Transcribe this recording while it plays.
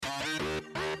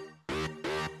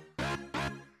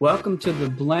Welcome to the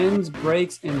Blends,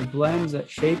 Breaks, and Blends That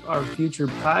Shape Our Future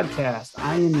podcast.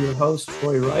 I am your host,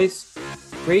 Troy Rice.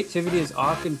 Creativity is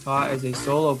often taught as a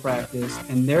solo practice,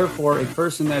 and therefore a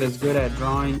person that is good at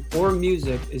drawing or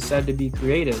music is said to be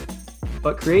creative.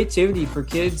 But creativity for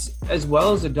kids as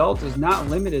well as adults is not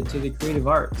limited to the creative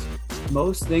arts.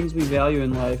 Most things we value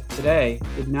in life today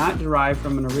did not derive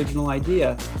from an original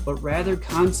idea, but rather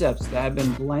concepts that have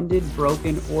been blended,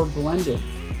 broken, or blended.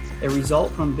 They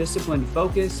result from disciplined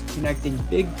focus, connecting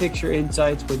big picture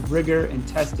insights with rigor and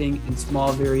testing in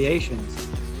small variations.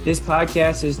 This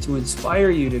podcast is to inspire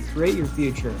you to create your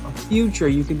future, a future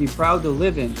you can be proud to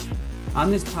live in. On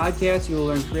this podcast, you will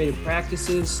learn creative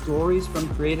practices, stories from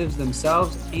creatives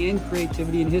themselves, and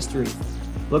creativity in history.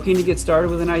 Looking to get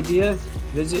started with an idea?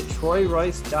 Visit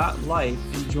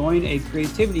troyrice.life and join a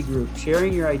creativity group,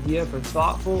 sharing your idea for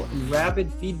thoughtful and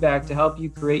rapid feedback to help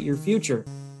you create your future.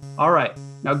 All right.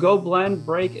 Now go blend,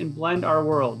 break, and blend our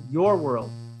world, your world.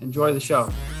 Enjoy the show.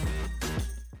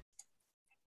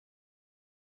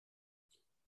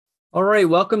 All right,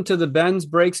 welcome to the Bends,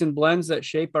 Breaks, and Blends That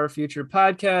Shape Our Future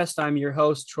podcast. I'm your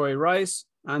host, Troy Rice.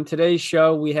 On today's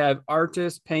show, we have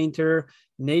artist, painter,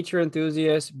 nature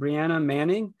enthusiast, Bryanna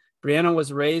Manning. Bryanna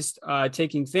was raised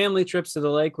taking family trips to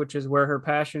the lake, which is where her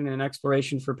passion and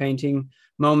exploration for painting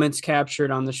moments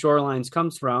captured on the shorelines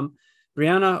comes from.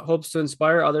 Bryanna hopes to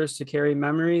inspire others to carry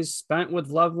memories spent with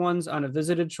loved ones on a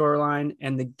visited shoreline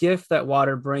and the gift that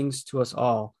water brings to us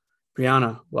all.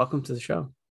 Bryanna, welcome to the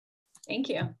show. Thank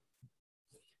you.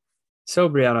 So,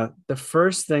 Bryanna, the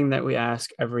first thing that we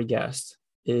ask every guest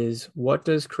is, what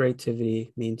does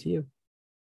creativity mean to you?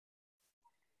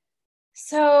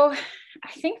 So,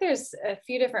 I think there's a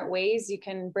few different ways you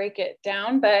can break it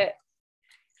down, but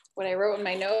what I wrote in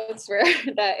my notes were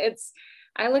that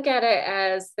I look at it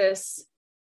as this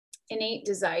innate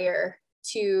desire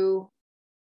to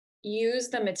use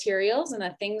the materials and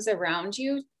the things around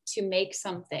you to make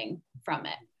something from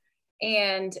it.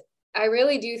 And I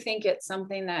really do think it's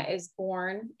something that is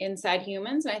born inside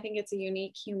humans. And I think it's a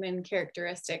unique human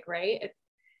characteristic, right? It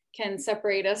can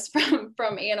separate us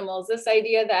from animals. This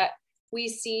idea that we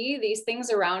see these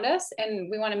things around us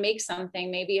and we want to make something.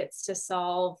 Maybe it's to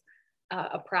solve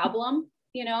a problem.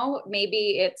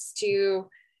 Maybe it's to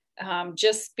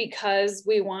just because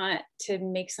we want to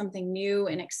make something new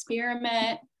and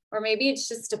experiment, or maybe it's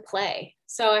just to play.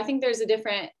 So I think there's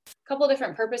a couple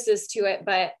different purposes to it,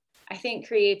 but I think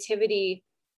creativity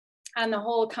on the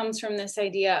whole comes from this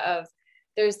idea of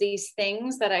there's these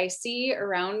things that I see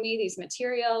around me, these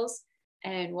materials,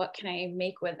 and what can I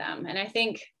make with them? And I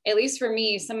think, at least for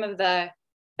me, some of the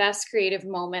best creative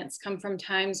moments come from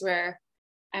times where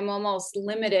I'm almost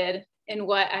limited in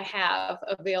what I have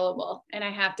available and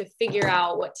I have to figure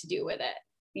out what to do with it,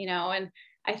 and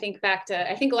I think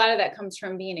a lot of that comes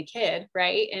from being a kid,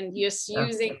 right? And just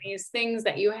using these things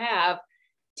that you have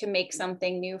to make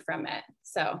something new from it.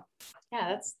 So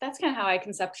yeah, that's kind of how I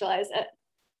conceptualize it.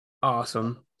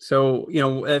 Awesome. So,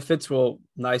 it fits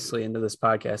nicely into this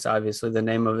podcast. Obviously, the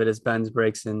name of it is Bends,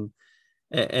 Breaks, and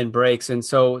Breaks. And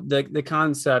so the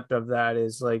concept of that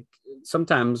is like,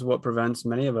 sometimes what prevents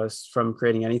many of us from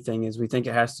creating anything is we think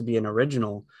it has to be an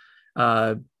original,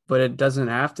 but it doesn't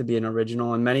have to be an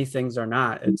original. And many things are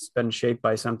not. It's been shaped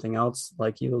by something else,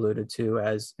 like you alluded to,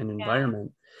 as an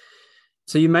environment.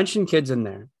 So you mentioned kids in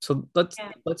there. So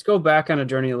let's go back on a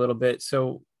journey a little bit.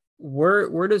 So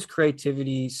where does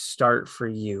creativity start for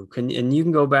you? And you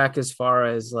can go back as far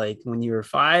as like when you were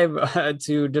 5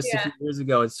 to just a few years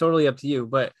ago. It's totally up to you.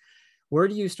 But where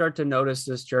do you start to notice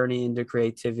this journey into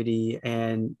creativity,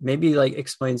 and maybe like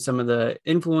explain some of the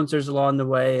influencers along the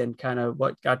way and kind of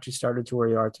what got you started to where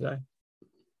you are today?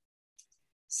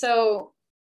 So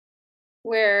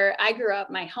where I grew up,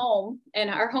 my home and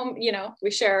our home,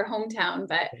 we share our hometown,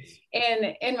 but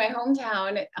in my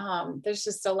hometown, there's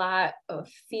just a lot of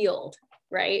field,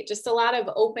 right? Just a lot of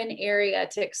open area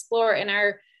to explore. And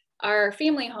our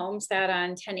family home sat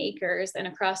on 10 acres and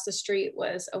across the street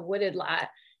was a wooded lot.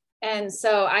 And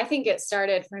so I think it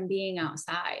started from being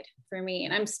outside for me.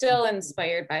 And I'm still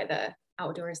inspired by the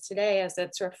outdoors today as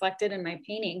it's reflected in my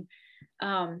painting.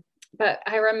 But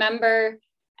I remember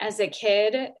as a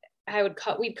kid,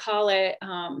 we'd call it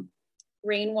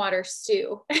rainwater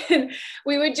stew. And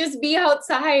we would just be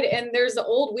outside and there's an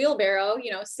old wheelbarrow,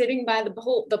 sitting by the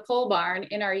pole barn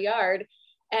in our yard.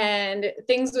 And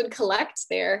things would collect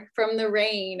there from the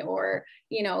rain, or,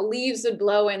 leaves would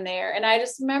blow in there. And I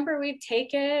just remember we'd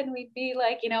take it and we'd be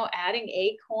like, adding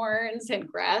acorns and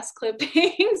grass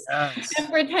clippings and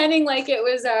pretending like it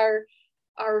was our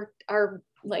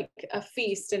like a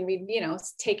feast, and we'd,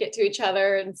 take it to each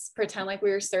other and pretend like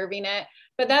we were serving it.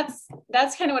 But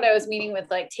that's kind of what I was meaning with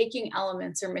like taking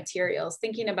elements or materials,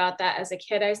 thinking about that as a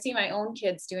kid. I see my own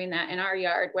kids doing that in our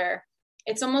yard, where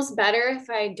it's almost better if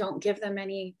I don't give them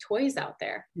any toys out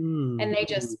there. And they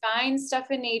just find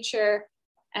stuff in nature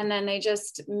and then they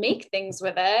just make things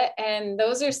with it. And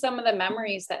those are some of the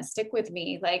memories that stick with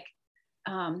me. Like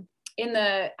I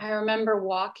remember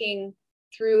walking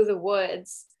through the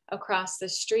woods across the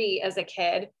street as a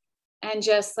kid and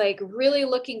just like really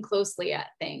looking closely at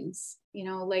things,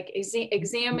 like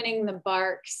examining the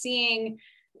bark, seeing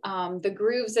the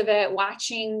grooves of it,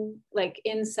 watching like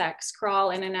insects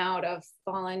crawl in and out of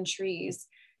fallen trees.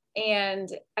 And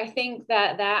I think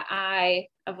that eye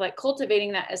of like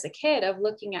cultivating that as a kid, of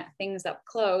looking at things up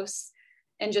close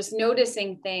and just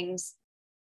noticing things.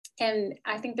 And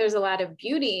I think there's a lot of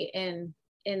beauty in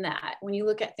that. When you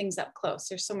look at things up close,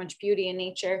 there's so much beauty in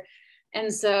nature.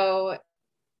 And so,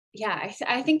 yeah,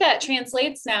 I think that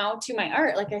translates now to my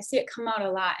art. Like I see it come out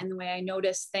a lot in the way I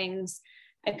notice things.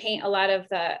 I paint a lot of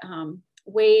the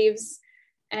waves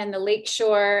and the lake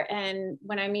shore. And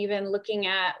when I'm even looking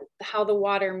at how the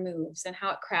water moves and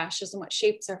how it crashes and what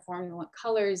shapes are formed and what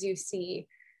colors you see.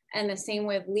 And the same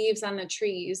with leaves on the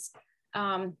trees.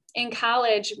 In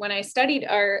college, when I studied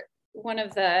art, one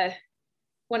of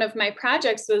my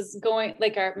projects was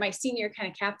my senior kind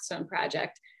of capstone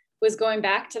project was going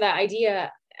back to that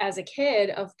idea as a kid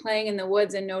of playing in the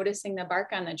woods and noticing the bark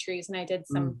on the trees. And I did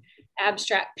some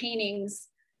abstract paintings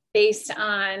based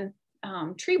on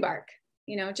tree bark,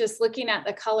 just looking at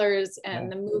the colors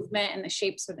and the movement and the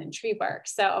shapes within tree bark.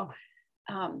 So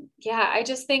I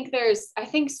just think I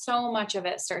think so much of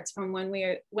it starts from when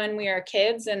we are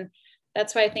kids. And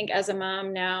that's why I think as a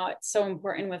mom now, it's so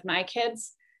important with my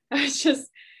kids. I was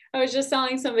just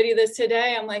telling somebody this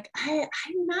today. I'm like,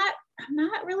 I'm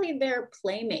not really their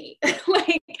playmate.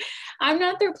 Like, I'm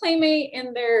not their playmate,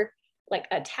 and they're like,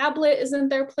 a tablet isn't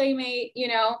their playmate.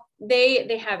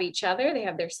 They have each other, they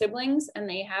have their siblings, and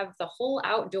they have the whole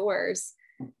outdoors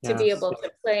to be able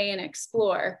to play and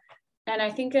explore. And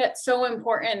I think that's so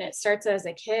important. It starts as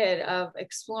a kid of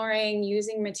exploring,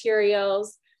 using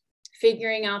materials,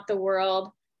 figuring out the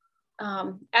world.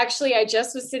 Actually, I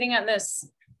just was sitting at this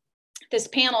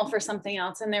panel for something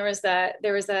else, and there was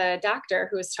a doctor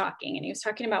who was talking, and he was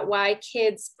talking about why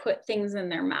kids put things in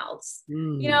their mouths.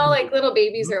 Like little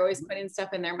babies are always putting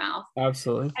stuff in their mouth.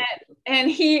 Absolutely.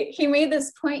 And he made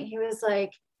this point. He was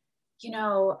like,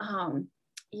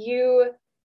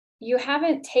 you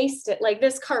haven't tasted like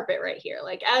this carpet right here.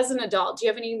 Like, as an adult, do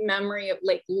you have any memory of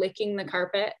like licking the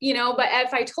carpet? But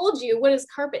if I told you, what does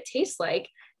carpet taste like,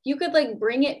 you could like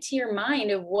bring it to your mind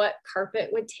of what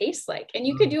carpet would taste like. And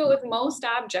you could do it with most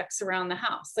objects around the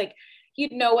house. Like,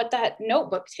 you'd know what that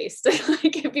notebook tasted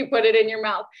like if you put it in your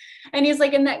mouth. And he's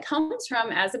like, and that comes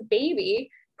from, as a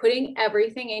baby, putting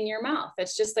everything in your mouth.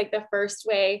 It's just like the first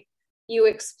way you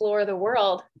explore the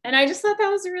world. And I just thought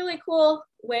that was a really cool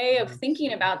way of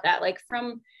thinking about that. Like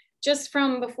from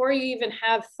before you even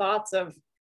have thoughts of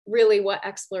really what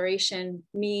exploration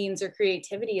means or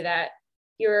creativity, that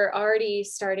you're already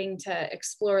starting to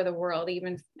explore the world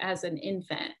even as an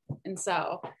infant. And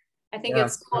so I think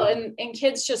it's cool. And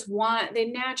kids they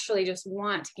naturally just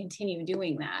want to continue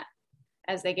doing that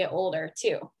as they get older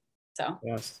too. So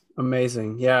yes,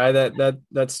 amazing. Yeah,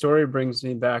 that story brings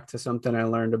me back to something I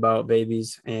learned about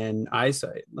babies and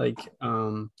eyesight. Like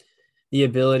the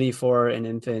ability for an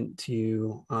infant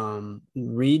to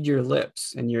read your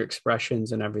lips and your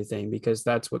expressions and everything, because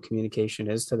that's what communication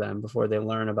is to them before they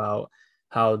learn about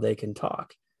how they can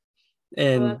talk.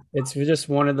 And it's just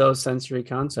one of those sensory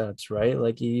concepts, right?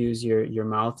 Like, you use your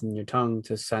mouth and your tongue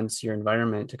to sense your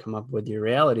environment, to come up with your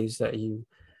realities that you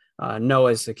know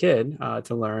as a kid,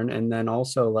 to learn. And then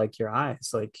also like your eyes,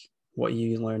 like what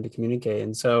you learn to communicate.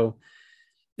 And so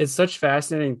it's such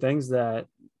fascinating things that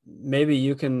maybe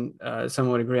you can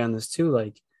somewhat agree on this too.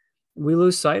 Like, we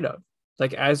lose sight of,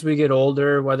 like, as we get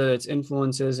older, whether it's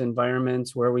influences,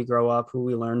 environments, where we grow up, who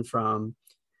we learn from,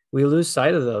 we lose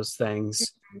sight of those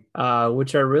things,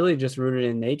 which are really just rooted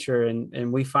in nature.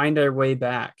 And we find our way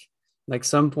back. Like,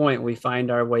 some point we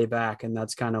find our way back, and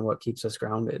that's kind of what keeps us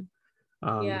grounded.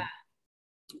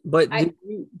 But do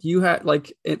you have,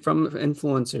 like, from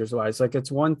influencers wise, like,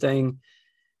 it's one thing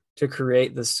to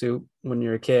create the soup when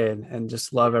you're a kid and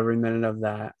just love every minute of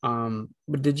that.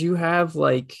 But did you have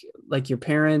like your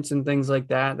parents and things like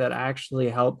that actually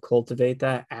help cultivate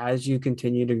that as you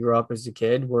continue to grow up as a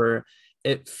kid, where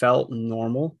it felt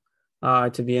normal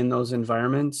to be in those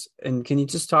environments? And can you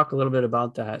just talk a little bit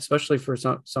about that, especially for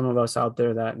some of us out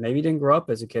there that maybe didn't grow up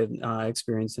as a kid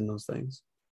experiencing those things?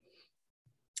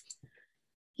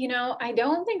 I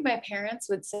don't think my parents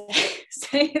would say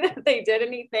that they did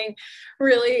anything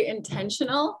really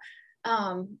intentional.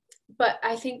 But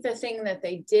I think the thing that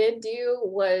they did do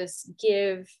was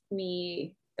give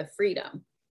me the freedom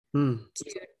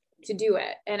to do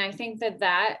it. And I think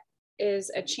that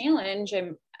is a challenge.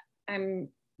 I'm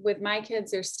with my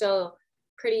kids, they're still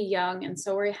pretty young. And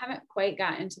so we haven't quite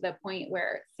gotten to the point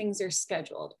where things are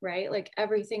scheduled, right? Like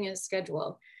everything is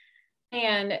scheduled.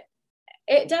 And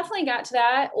it definitely got to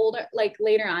that older, like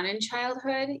later on in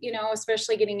childhood,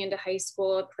 especially getting into high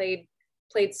school, played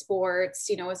sports,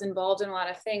 was involved in a lot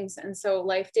of things. And so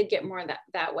life did get more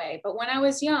that way. But when I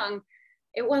was young,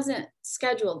 it wasn't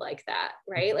scheduled like that,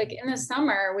 right? Like in the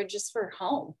summer, we just were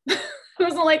home. It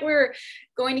wasn't like we were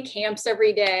going to camps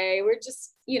every day. We're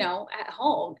just, at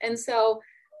home. And so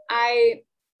I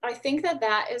think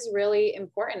that is really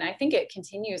important. I think it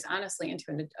continues honestly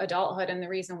into adulthood. And the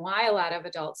reason why a lot of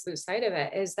adults lose sight of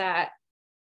it is that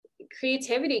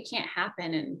creativity can't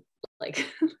happen in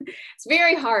it's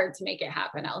very hard to make it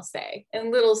happen, I'll say,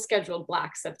 in little scheduled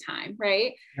blocks of time,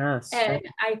 right? Yes. And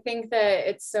I think that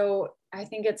it's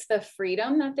the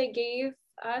freedom that they gave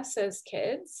us as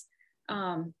kids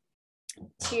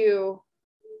to,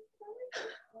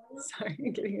 sorry,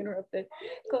 I'm getting interrupted.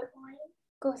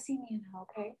 Go see me now,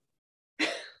 okay?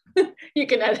 You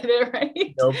can edit it,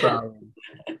 right? No problem.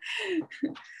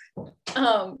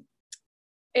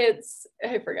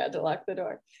 I forgot to lock the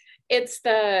door.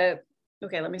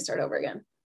 Okay, let me start over again.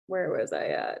 Where was I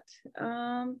at?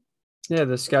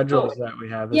 The schedules that we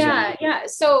have. Yeah.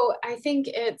 So I think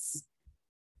it's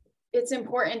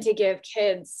important to give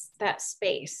kids that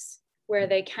space where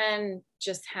they can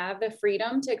just have the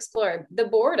freedom to explore the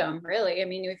boredom, really. I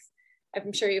mean,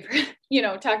 I'm sure you've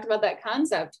heard, talked about that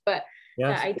concept, but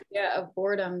yes. The idea of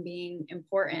boredom being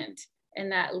important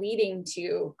and that leading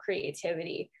to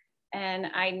creativity. And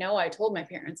I know I told my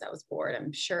parents I was bored,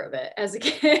 I'm sure of it as a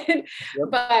kid, yep.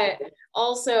 But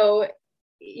also,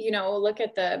 look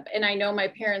at and I know my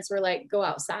parents were like, go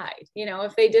outside.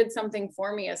 If they did something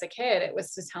for me as a kid, it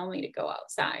was to tell me to go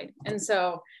outside. And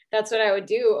so that's what I would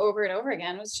do over and over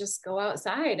again, was just go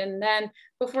outside. And then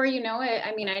before you know it,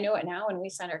 I mean, I know it now when we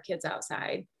send our kids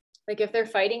outside. Like if they're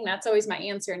fighting, that's always my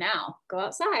answer now, go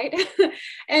outside.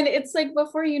 And it's like,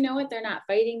 before you know it, they're not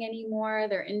fighting anymore.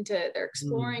 They're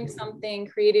exploring something,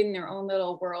 creating their own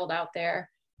little world out there.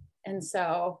 And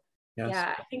so, yes.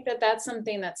 Yeah, I think that's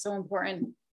something that's so important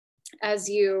as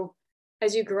you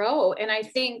grow. And I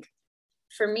think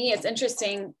for me, it's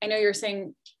interesting. I know you're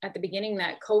saying at the beginning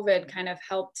that COVID kind of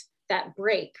helped that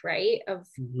break, right? Of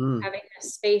having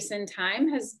this space and time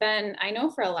has been, I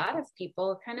know for a lot of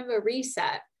people, kind of a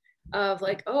reset of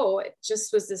like, oh, it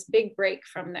just was this big break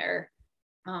from their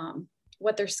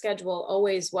what their schedule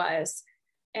always was.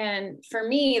 And for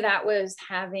me, that was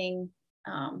having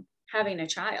a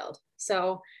child.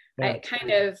 So yeah.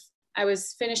 I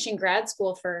was finishing grad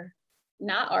school for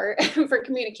not art, for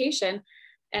communication,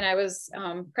 and I was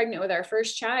pregnant with our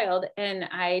first child, and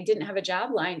I didn't have a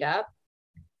job lined up.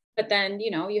 But then,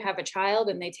 you have a child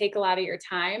and they take a lot of your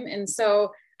time. And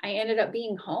so I ended up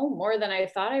being home more than I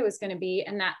thought I was going to be.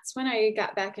 And that's when I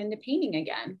got back into painting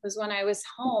again, was when I was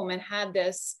home and had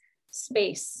this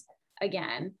space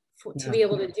again to be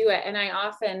able to do it. And I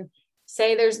often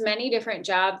say there's many different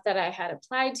jobs that I had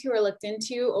applied to or looked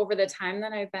into over the time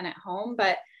that I've been at home.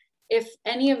 But if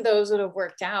any of those would have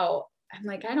worked out, I'm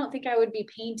like, I don't think I would be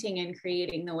painting and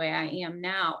creating the way I am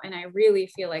now. And I really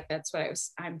feel like that's what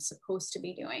I'm supposed to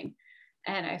be doing.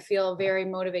 And I feel very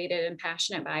motivated and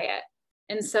passionate by it.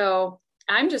 And so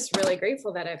I'm just really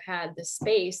grateful that I've had the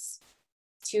space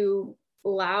to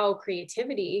allow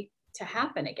creativity to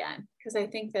happen again. Because I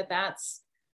think that's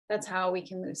how we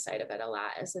can lose sight of it a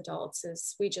lot as adults,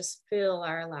 is we just fill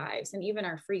our lives and even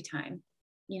our free time,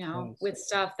 with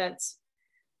stuff that's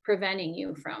preventing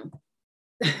you from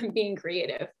being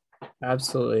creative.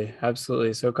 Absolutely.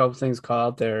 So a couple things call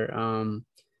out there.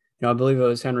 I believe it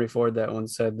was Henry Ford that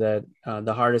once said that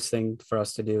the hardest thing for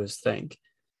us to do is think.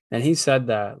 And he said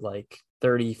that like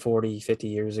 30, 40, 50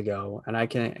 years ago. And I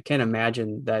can't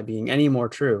imagine that being any more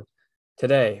true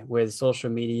today with social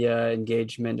media,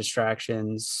 engagement,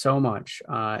 distractions, so much.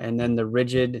 And then the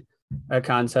rigid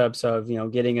concepts of,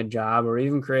 getting a job or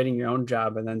even creating your own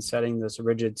job and then setting this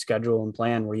rigid schedule and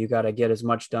plan where you got to get as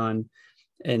much done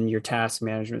in your task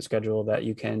management schedule that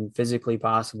you can physically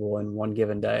possible in one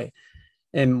given day.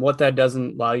 And what that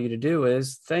doesn't allow you to do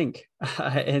is think.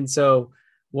 And so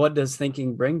what does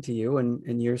thinking bring to you? And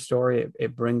in your story,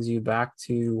 it brings you back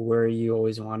to where you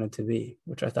always wanted to be,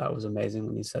 which I thought was amazing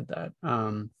when you said that.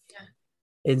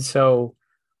 And so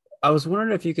I was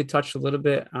wondering if you could touch a little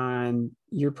bit on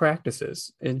your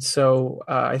practices. And so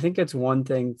I think it's one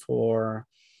thing for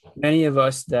many of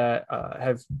us that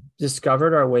have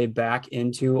discovered our way back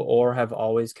into or have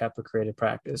always kept a creative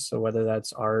practice. So whether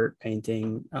that's art,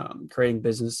 painting, creating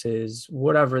businesses,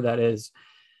 whatever that is,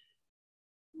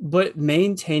 but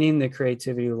maintaining the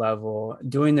creativity level,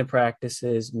 doing the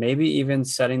practices, maybe even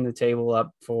setting the table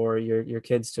up for your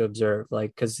kids to observe,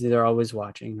 like, because they're always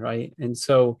watching, right? And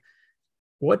so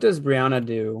what does Bryanna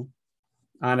do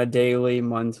on a daily,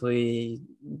 monthly,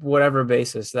 whatever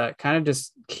basis that kind of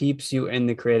just keeps you in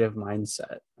the creative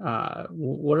mindset?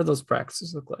 What do those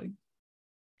practices look like?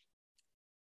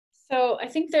 So I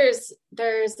think there's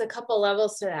a couple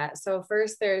levels to that. So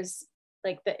first there's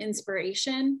like the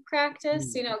inspiration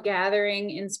practice,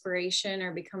 gathering inspiration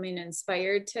or becoming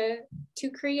inspired to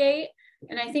create.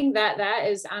 And I think that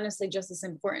is honestly just as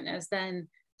important as then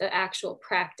the actual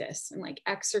practice and like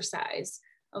exercise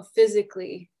of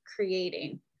physically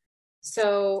creating.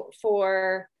 So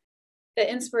for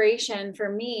the inspiration for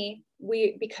me,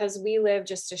 because we live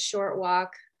just a short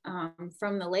walk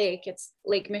from the lake, it's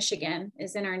Lake Michigan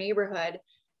is in our neighborhood.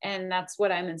 And that's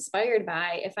what I'm inspired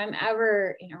by. If I'm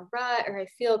ever in a rut or I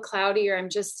feel cloudy or I'm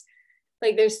just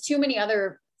like, there's too many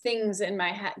other things in my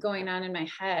head going on in my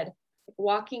head,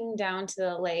 walking down to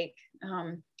the lake.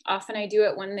 Often I do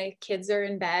it when the kids are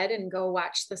in bed and go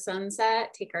watch the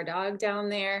sunset, take our dog down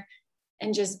there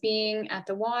and just being at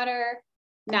the water,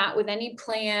 not with any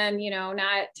plan,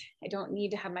 I don't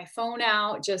need to have my phone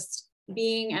out, just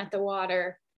being at the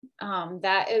water.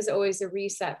 That is always a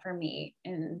reset for me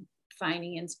in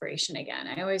finding inspiration again.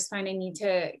 I always find I need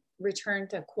to return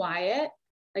to quiet,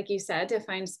 like you said, to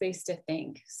find space to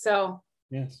think. So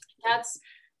yes,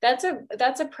 that's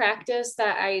a practice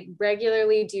that I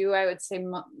regularly do. I would say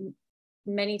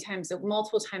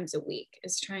multiple times a week,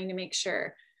 is trying to make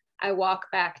sure I walk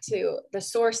back to the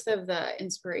source of the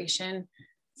inspiration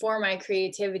for my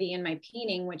creativity and my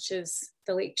painting, which is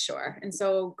the lakeshore. And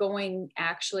so going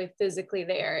actually physically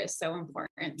there is so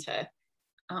important to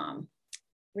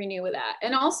renew with that.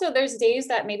 And also there's days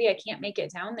that maybe I can't make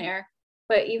it down there,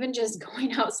 but even just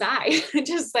going outside,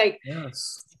 just like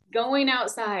going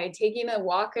outside, taking a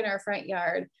walk in our front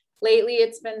yard. Lately,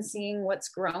 it's been seeing what's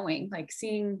growing, like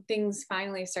seeing things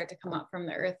finally start to come up from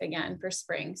the earth again for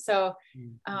spring. So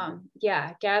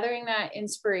gathering that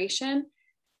inspiration.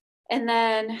 And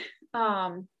then,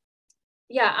 on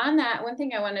that, one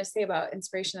thing I want to say about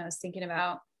inspiration I was thinking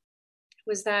about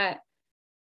was that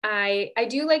I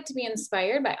do like to be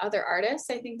inspired by other artists.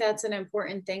 I think that's an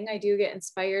important thing. I do get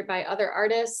inspired by other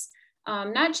artists,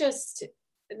 not just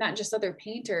other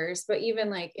painters, but even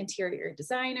like interior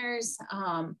designers,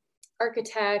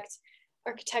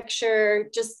 architecture,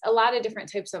 just a lot of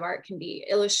different types of art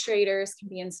illustrators can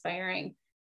be inspiring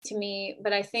to me.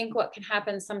 But I think what can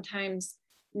happen sometimes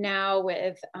now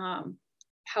with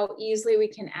how easily we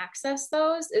can access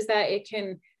those is that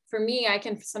for me, I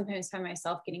can sometimes find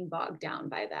myself getting bogged down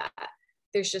by that.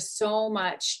 There's just so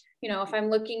much, if I'm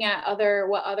looking at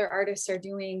what other artists are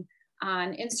doing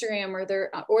on Instagram or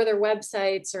their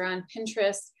websites or on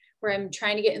Pinterest, where I'm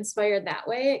trying to get inspired that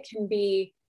way,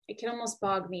 it can almost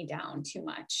bog me down too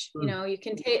much. You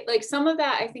can take like some of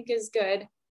that I think is good,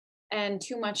 and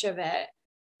too much of it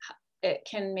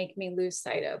can make me lose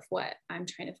sight of what I'm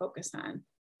trying to focus on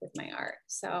with my art.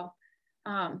 So,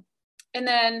 and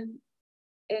then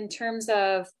in terms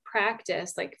of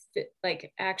practice,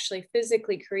 like actually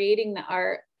physically creating the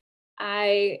art,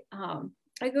 I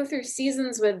go through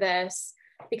seasons with this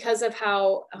because of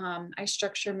how I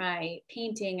structure my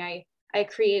painting. I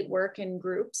create work in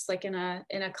groups, like in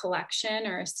a collection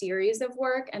or a series of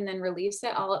work, and then release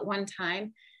it all at one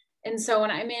time. And so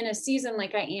when I'm in a season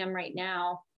like I am right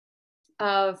now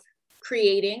of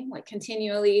creating, like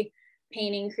continually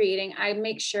painting, creating, I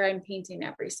make sure I'm painting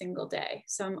every single day.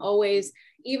 So I'm always,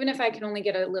 even if I can only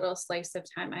get a little slice of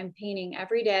time, I'm painting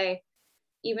every day,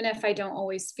 even if I don't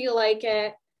always feel like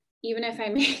it, even if I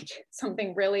make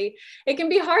something it can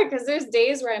be hard because there's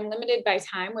days where I'm limited by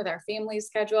time with our family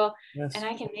schedule. Yes. And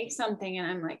I can make something and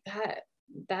I'm like,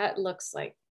 that looks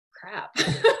like crap.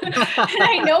 And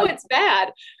I know it's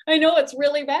bad. I know it's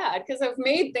really bad because I've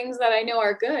made things that I know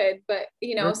are good, but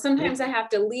sometimes I have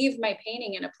to leave my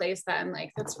painting in a place that I'm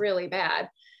like, that's really bad.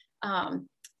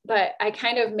 But I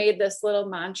kind of made this little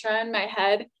mantra in my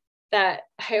head that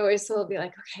I always will be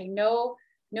like, okay, no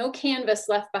canvas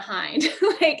left behind.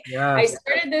 I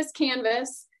started this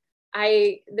canvas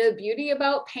the beauty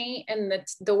about paint and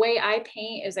the way I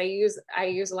paint is I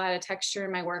use a lot of texture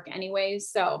in my work anyways.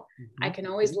 So I can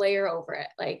always layer over it.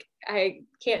 Like, I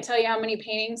can't tell you how many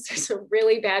paintings, there's a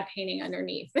really bad painting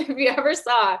underneath. If you ever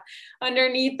saw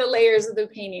underneath the layers of the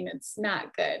painting, it's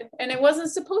not good. And it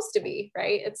wasn't supposed to be,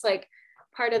 right? It's like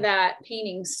part of that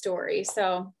painting story.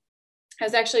 So I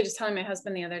was actually just telling my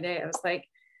husband the other day, I was like,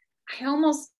 I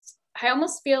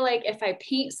almost feel like if I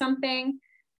paint something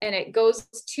and it goes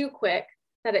too quick,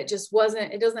 that it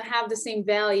doesn't have the same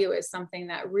value as something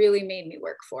that really made me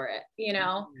work for it,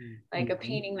 like a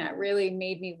painting that really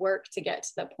made me work to get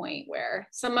to the point where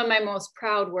some of my most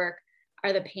proud work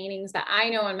are the paintings that I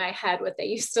know in my head what they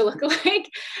used to look like,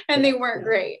 and they weren't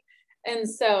great. And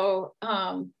so,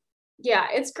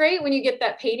 it's great when you get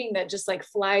that painting that just like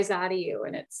flies out of you,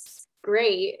 and it's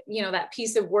great, that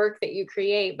piece of work that you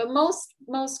create. But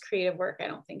most creative work, I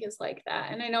don't think, is like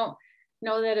that. And I don't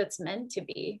know that it's meant to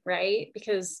be, right?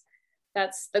 Because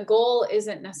that's the goal,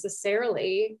 isn't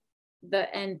necessarily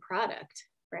the end product,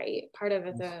 right? Part of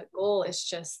it, the goal is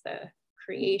just the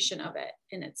creation of it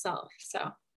in itself.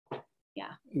 So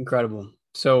yeah. Incredible.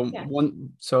 So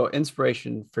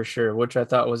inspiration for sure, which I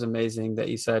thought was amazing that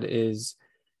you said is,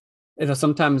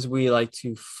 sometimes we like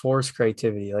to force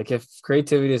creativity. Like, if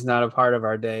creativity is not a part of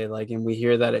our day, like, and we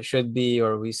hear that it should be,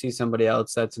 or we see somebody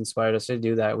else that's inspired us to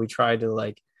do that, we try to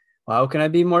like, well, how can I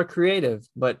be more creative?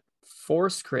 But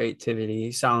forced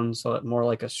creativity sounds more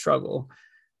like a struggle,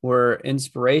 where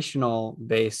inspirational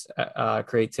based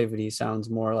creativity sounds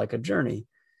more like a journey.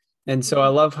 And so I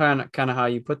love kind of how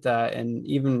you put that, and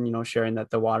even, sharing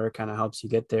that the water kind of helps you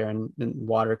get there, and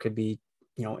water could be,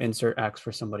 insert X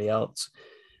for somebody else.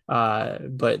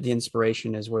 But the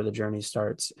inspiration is where the journey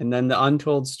starts. And then the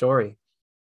untold story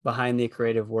behind the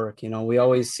creative work. We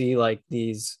always see like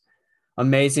these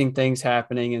amazing things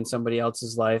happening in somebody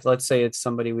else's life. Let's say it's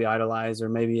somebody we idolize, or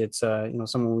maybe it's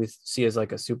someone we see as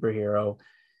like a superhero.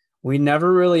 We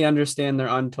never really understand their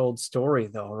untold story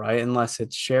though, right? Unless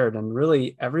it's shared. And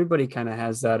really everybody kind of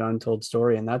has that untold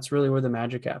story, and that's really where the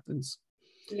magic happens.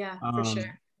 Yeah, for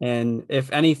sure. And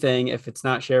if anything, if it's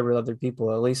not shared with other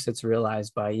people, at least it's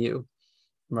realized by you,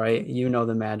 right?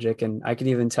 The magic. And I could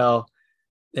even tell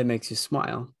it makes you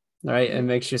smile, right? It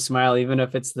makes you smile, even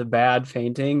if it's the bad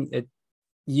painting.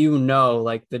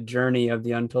 Like the journey of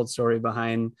the untold story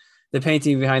behind the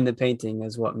painting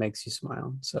is what makes you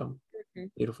smile. So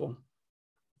beautiful.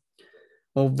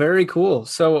 Well, very cool.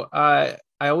 So I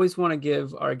always want to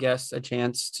give our guests a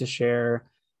chance to share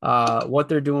what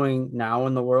they're doing now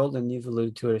in the world. And you've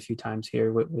alluded to it a few times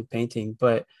here with painting,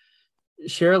 but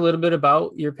share a little bit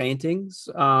about your paintings,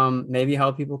 maybe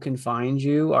how people can find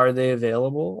you. Are they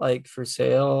available like for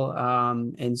sale?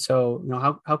 And so,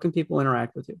 how can people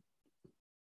interact with you?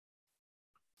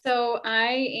 So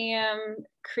I'm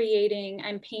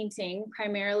painting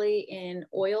primarily in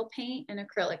oil paint and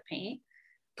acrylic paint.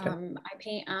 Okay. I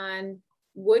paint on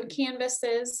wood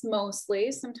canvases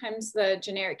mostly, sometimes the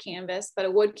generic canvas, but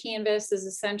a wood canvas is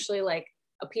essentially like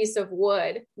a piece of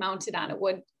wood mounted on a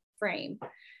wood frame.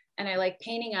 And I like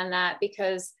painting on that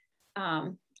because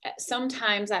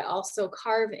sometimes I also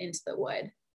carve into the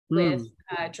wood with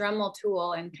a Dremel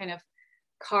tool and kind of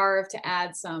carve to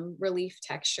add some relief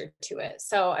texture to it.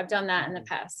 So I've done that in the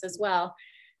past as well.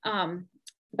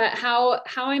 But how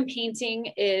I'm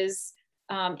painting is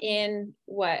in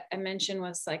what I mentioned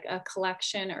was like a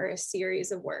collection or a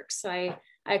series of works. So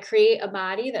I create a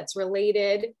body that's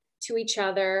related to each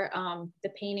other, the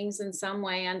paintings in some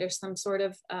way under some sort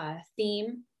of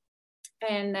theme,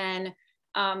 and then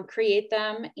create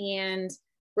them and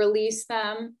release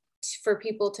them for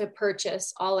people to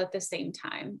purchase all at the same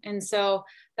time. And so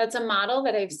that's a model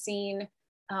that I've seen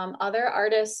other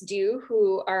artists do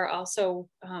who are also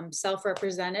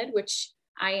self-represented, which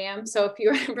I am. So if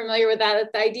you're familiar with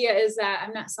that, the idea is that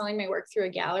I'm not selling my work through a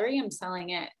gallery, I'm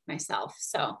selling it myself.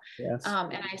 So, yes.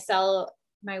 And I sell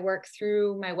my work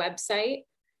through my website,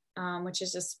 which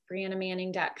is just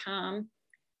bryannamanning.com.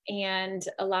 And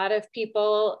a lot of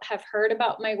people have heard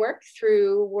about my work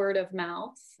through word of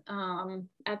mouth.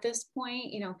 At this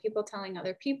point, people telling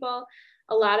other people.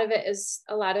 A lot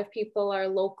of people are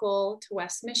local to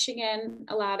West Michigan,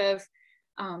 a lot of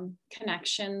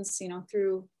connections,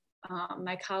 through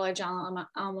my college alma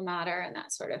mater and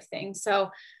that sort of thing. So,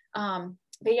 but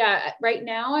yeah, right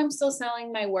now I'm still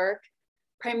selling my work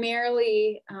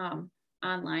primarily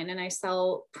online, and I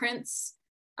sell prints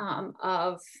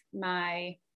of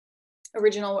my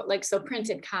original,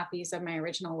 printed copies of my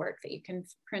original work that you can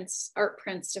art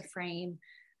prints to frame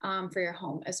for your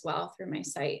home as well through my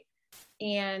site.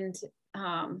 And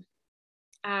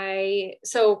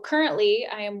so currently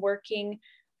I am working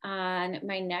on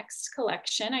my next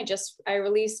collection. I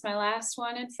released my last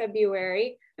one in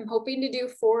February. I'm hoping to do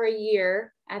 4 a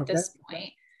year at this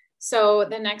point. So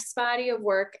the next body of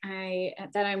work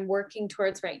that I'm working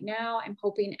towards right now, I'm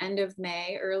hoping end of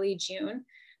May, early June.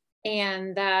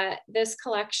 And that this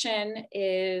collection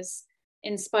is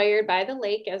inspired by the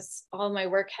lake, as all my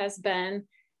work has been.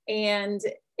 And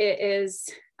it is,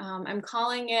 I'm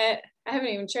calling it, I haven't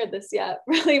even shared this yet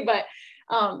really, but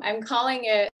I'm calling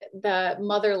it the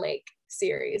Mother Lake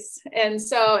series. And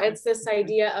so it's this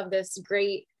idea of this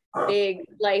great big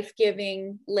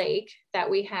life-giving lake that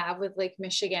we have with Lake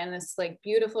Michigan, this like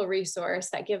beautiful resource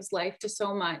that gives life to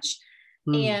so much.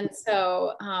 And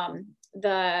so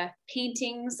the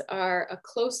paintings are a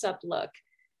close-up look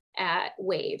at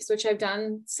waves, which I've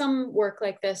done some work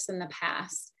like this in the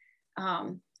past,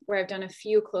 where I've done a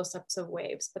few close-ups of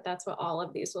waves, but that's what all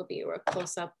of these will be, or a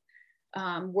close-up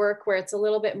work where it's a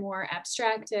little bit more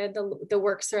abstracted. The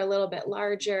works are a little bit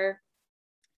larger.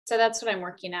 So that's what I'm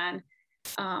working on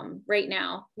right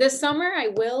now. This summer I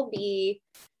will be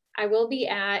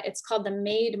at, it's called the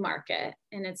Maid Market,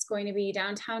 and it's going to be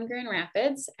downtown Grand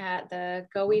Rapids at the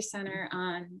Goey Center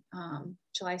on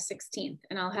July 16th.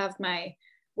 And I'll have my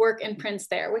work and prints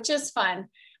there, which is fun.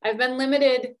 I've been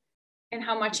limited in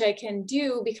how much I can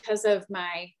do because of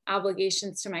my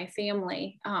obligations to my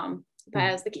family. But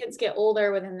as the kids get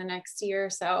older within the next year or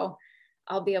so,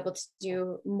 I'll be able to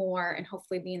do more and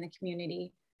hopefully be in the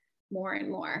community more and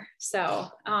more. So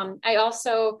I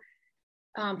also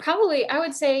probably, I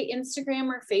would say Instagram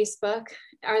or Facebook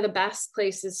are the best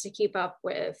places to keep up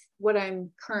with what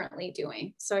I'm currently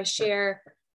doing. So I share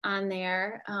on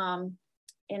there, and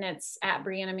it's at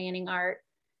Bryanna Manning Art.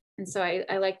 And so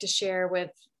I like to share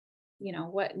with,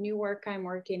 what new work I'm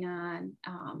working on,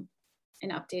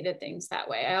 and updated things that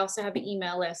way. I also have an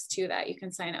email list too that you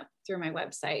can sign up through my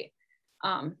website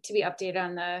to be updated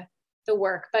on the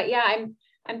work. But yeah,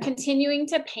 I'm continuing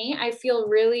to paint. I feel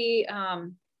really,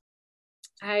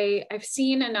 I've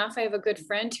seen enough. I have a good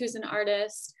friend who's an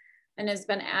artist and has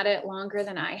been at it longer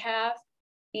than I have.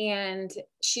 And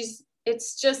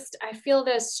I feel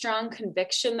this strong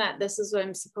conviction that this is what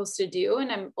I'm supposed to do.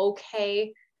 And I'm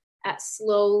okay at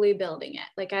slowly building it.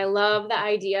 Like, I love the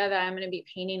idea that I'm going to be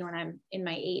painting when I'm in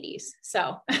my 80s.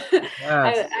 So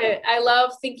yes. I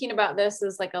love thinking about this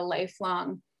as like a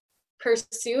lifelong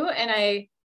pursuit. And I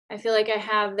feel like I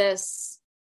have this,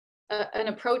 an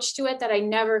approach to it that I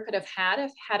never could have had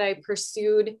I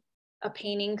pursued a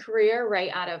painting career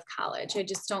right out of college. I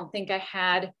just don't think I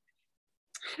had,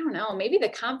 I don't know, maybe the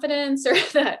confidence or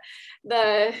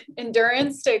the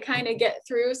endurance to kind of get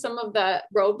through some of the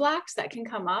roadblocks that can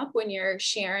come up when you're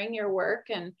sharing your work.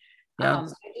 And I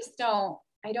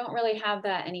don't really have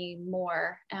that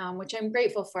anymore, which I'm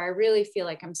grateful for. I really feel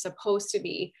like I'm supposed to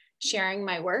be sharing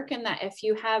my work, and that if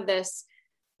you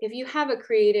have a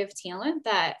creative talent,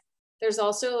 that there's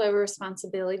also a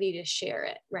responsibility to share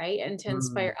it, right? And to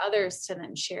inspire others to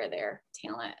then share their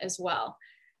talent as well.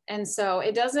 And so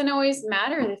it doesn't always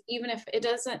matter, even if it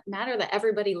doesn't matter that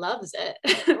everybody loves it,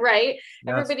 right?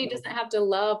 Everybody doesn't have to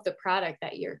love the product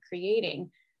that you're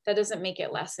creating. That doesn't make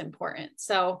it less important.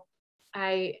 So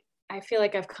I feel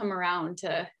like I've come around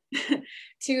to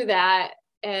that.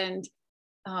 And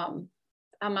I'm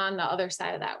on the other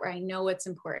side of that, where I know it's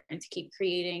important to keep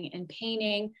creating and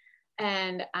painting.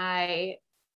 And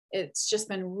it's just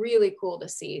been really cool to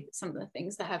see some of the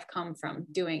things that have come from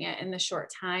doing it in the short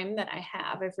time that I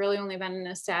have. I've really only been an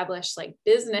established like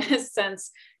business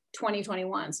since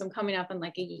 2021. So I'm coming up in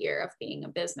like a year of being a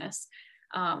business,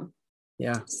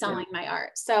 selling my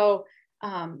art. So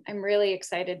I'm really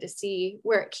excited to see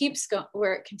where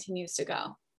it continues to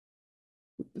go.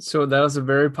 So that was a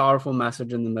very powerful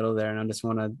message in the middle there. And I just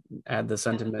want to add the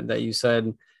sentiment that you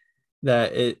said,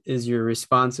 that it is your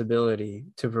responsibility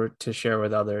to share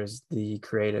with others the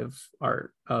creative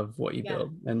art of what you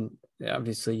build. And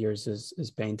obviously yours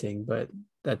is painting, but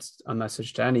that's a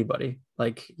message to anybody.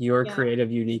 Like, your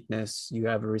creative uniqueness, you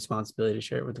have a responsibility to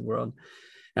share it with the world.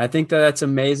 And I think that's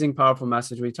amazing, powerful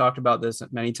message. We talked about this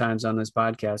many times on this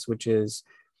podcast, which is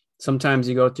sometimes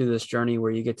you go through this journey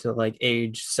where you get to like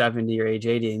age 70 or age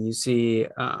 80 and you see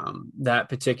that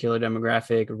particular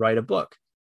demographic write a book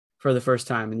for the first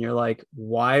time. And you're like,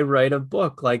 why write a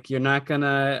book? Like, you're not going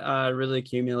to really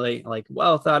accumulate like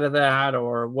wealth out of that,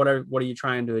 or what are you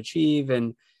trying to achieve?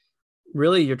 And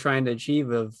really you're trying to achieve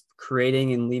of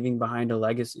creating and leaving behind a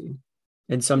legacy.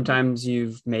 And sometimes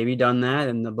you've maybe done that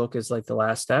and the book is like the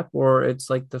last step, or it's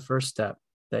like the first step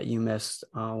that you missed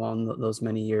along those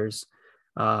many years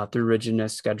through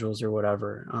rigidness, schedules, or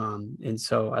whatever. And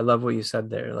so I love what you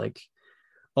said there, like,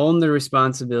 own the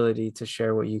responsibility to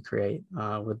share what you create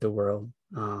with the world.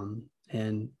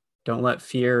 And don't let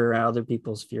fear or other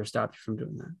people's fear stop you from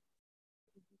doing that.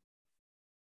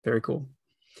 Very cool.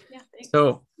 Yeah. Thanks.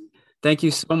 So thank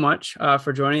you so much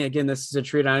for joining. Again, this is a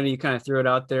treat. I know you kind of threw it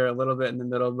out there a little bit in the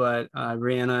middle, but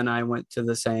Bryanna and I went to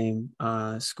the same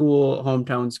school,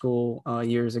 hometown school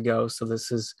years ago. So this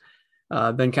has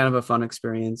been kind of a fun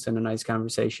experience and a nice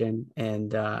conversation.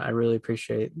 And I really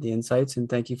appreciate the insights, and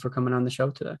thank you for coming on the show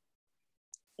today.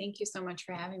 Thank you so much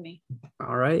for having me.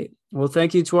 All right. Well,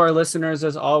 thank you to our listeners,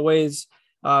 as always,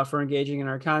 for engaging in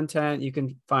our content. You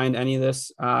can find any of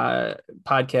this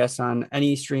podcast on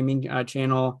any streaming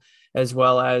channel, as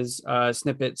well as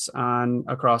snippets on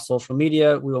across social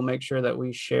media. We will make sure that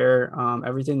we share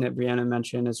everything that Bryanna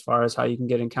mentioned as far as how you can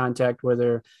get in contact with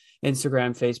her: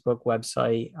 Instagram, Facebook,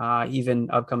 website,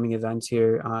 even upcoming events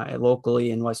here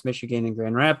locally in West Michigan and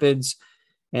Grand Rapids.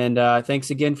 And thanks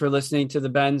again for listening to the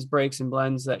Bends, Breaks, and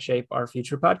Blends That Shape Our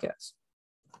Future podcast.